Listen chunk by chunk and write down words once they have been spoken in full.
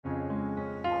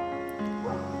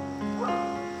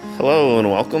Hello and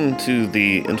welcome to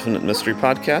the Infinite Mystery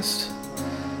Podcast.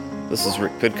 This is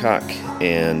Rick Pidcock,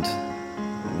 and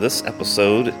this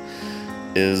episode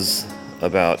is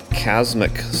about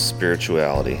Chasmic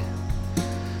Spirituality.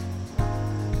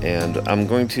 And I'm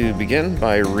going to begin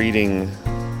by reading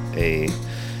a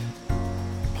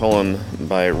poem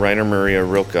by Rainer Maria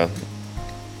Rilke,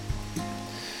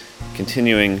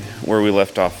 continuing where we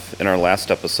left off in our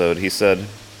last episode. He said,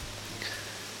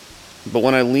 "But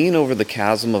when I lean over the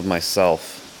chasm of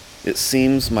myself, it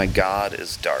seems my God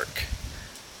is dark,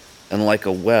 and like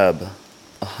a web,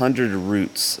 100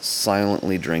 roots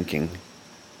silently drinking.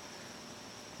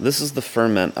 This is the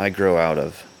ferment I grow out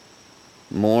of.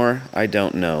 More I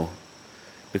don't know,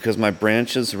 because my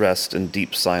branches rest in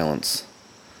deep silence,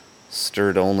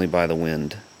 stirred only by the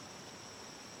wind."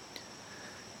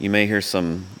 You may hear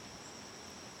some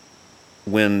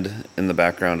wind in the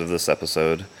background of this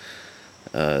episode.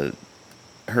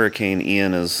 Hurricane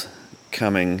Ian is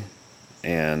coming,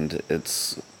 and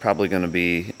it's probably going to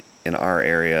be in our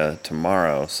area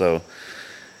tomorrow, so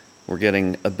we're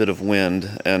getting a bit of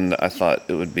wind, and I thought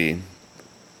it would be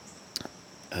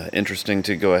interesting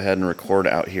to go ahead and record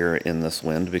out here in this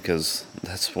wind, because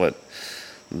that's what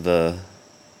the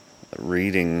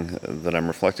reading that I'm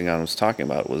reflecting on was talking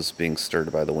about, was being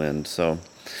stirred by the wind. So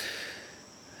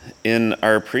in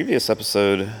our previous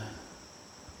episode,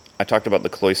 I talked about the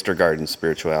cloister garden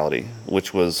spirituality,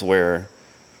 which was where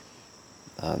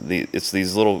it's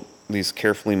these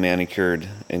carefully manicured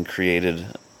and created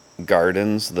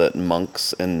gardens that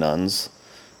monks and nuns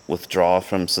withdraw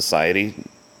from society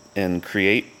and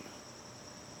create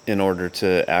in order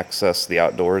to access the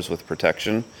outdoors with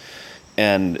protection.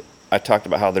 And I talked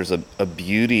about how there's a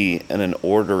beauty and an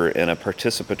order and a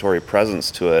participatory presence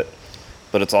to it,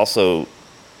 but it's also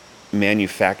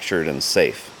manufactured and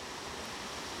safe.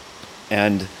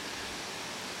 And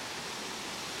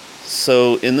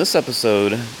so in this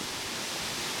episode,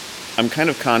 I'm kind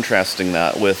of contrasting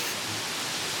that with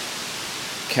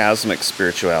Chasmic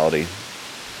Spirituality.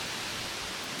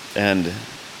 And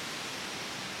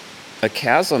a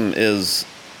chasm is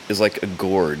like a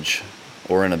gorge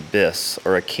or an abyss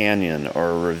or a canyon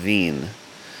or a ravine.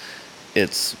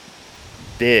 It's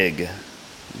big,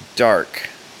 dark,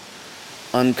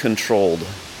 uncontrolled.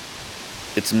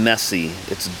 It's messy,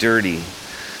 it's dirty.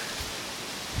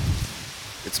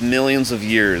 It's millions of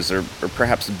years, or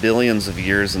perhaps billions of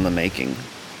years in the making.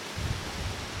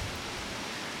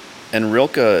 And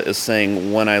Rilke is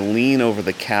saying, when I lean over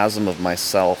the chasm of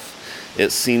myself,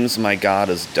 it seems my God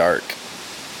is dark.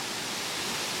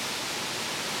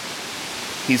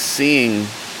 He's seeing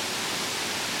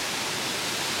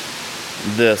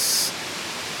this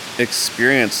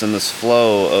experience and this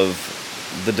flow of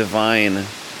the divine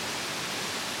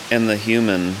and the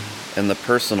human and the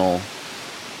personal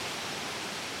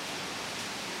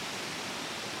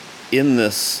in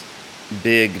this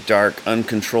big, dark,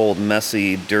 uncontrolled,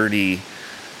 messy, dirty,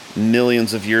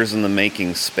 millions of years in the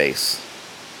making space.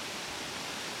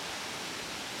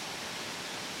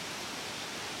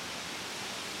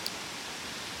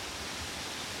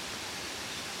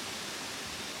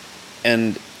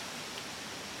 And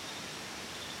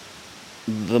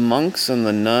the monks and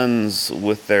the nuns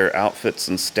with their outfits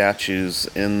and statues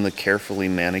in the carefully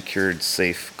manicured,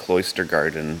 safe cloister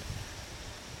garden,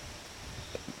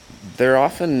 they're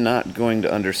often not going to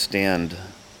understand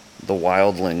the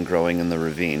wildling growing in the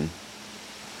ravine.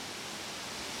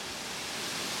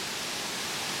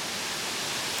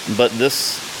 But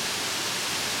this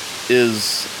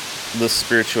is the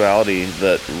spirituality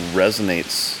that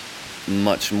resonates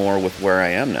much more with where I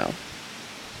am now.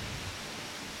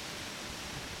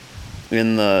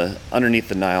 Underneath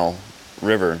the Nile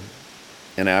River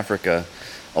in Africa,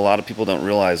 a lot of people don't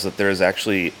realize that there is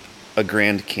actually a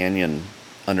Grand Canyon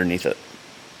underneath it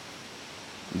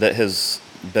that has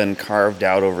been carved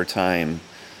out over time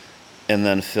and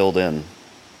then filled in.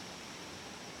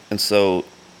 And so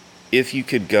if you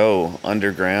could go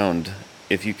underground,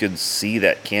 if you could see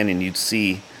that canyon, you'd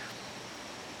see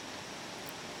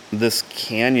this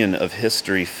canyon of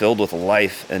history filled with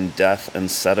life and death and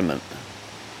sediment.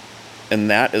 And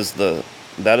that is the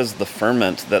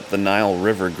ferment that the Nile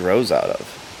River grows out of.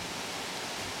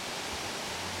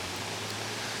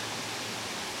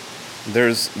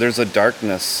 There's a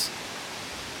darkness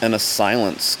and a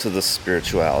silence to this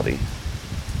spirituality,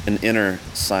 an inner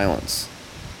silence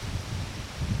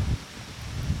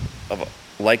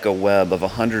like a web of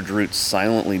 100 roots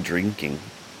silently drinking.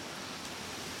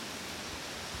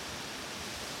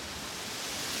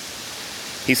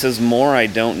 He says, "More I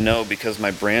don't know, because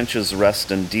my branches rest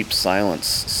in deep silence,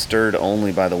 stirred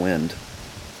only by the wind."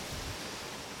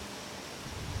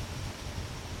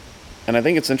 And I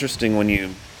think it's interesting when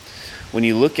you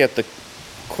look at the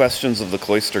questions of the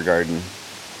cloister garden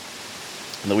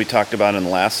that we talked about in the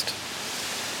last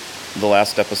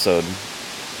episode.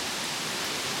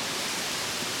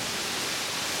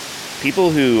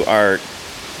 People who are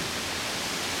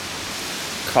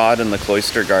caught in the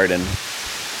cloister garden,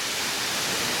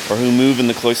 or who move in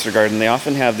the cloister garden, they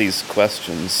often have these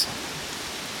questions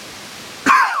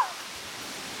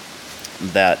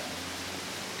that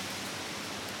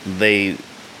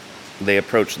they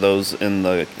approach those in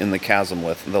the chasm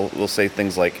with. They'll say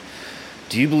things like,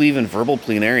 do you believe in verbal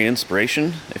plenary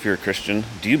inspiration, if you're a Christian?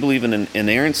 Do you believe in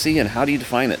inerrancy, and how do you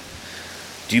define it?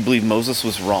 Do you believe Moses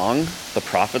was wrong? The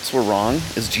prophets were wrong?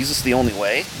 Is Jesus the only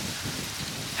way?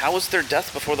 How was there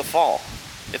death before the fall?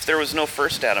 If there was no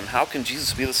first Adam, how can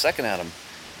Jesus be the second Adam?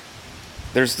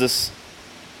 There's this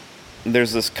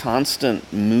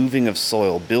constant moving of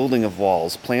soil, building of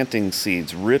walls, planting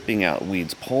seeds, ripping out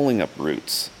weeds, pulling up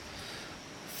roots,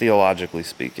 theologically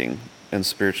speaking and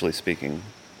spiritually speaking.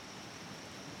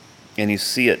 And you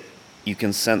see it, you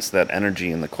can sense that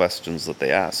energy in the questions that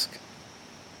they ask.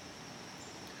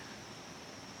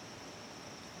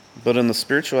 But in the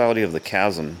spirituality of the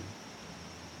chasm,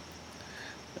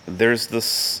 there's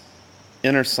this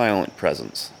inner silent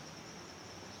presence.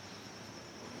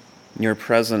 You're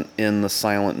present in the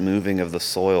silent moving of the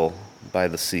soil by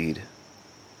the seed.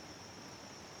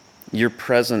 You're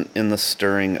present in the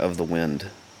stirring of the wind.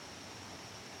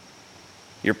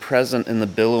 You're present in the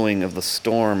billowing of the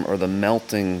storm, or the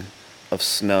melting of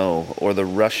snow, or the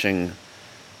rushing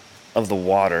of the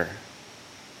water.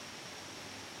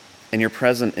 And you're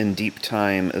present in deep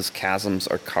time as chasms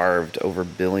are carved over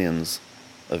billions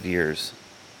of years.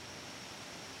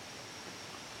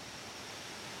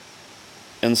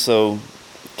 And so,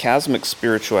 chasmic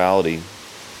spirituality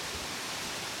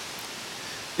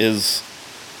is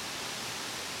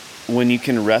when you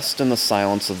can rest in the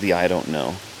silence of the I don't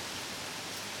know.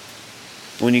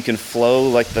 When you can flow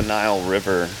like the Nile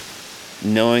River,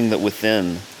 knowing that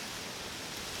within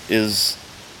is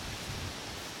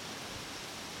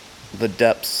the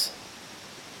depths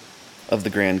of the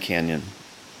Grand Canyon.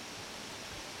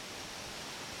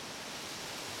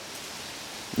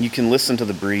 You can listen to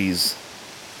the breeze.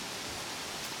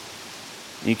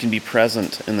 You can be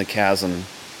present in the chasm,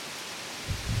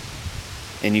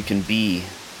 and you can be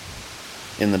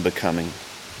in the becoming.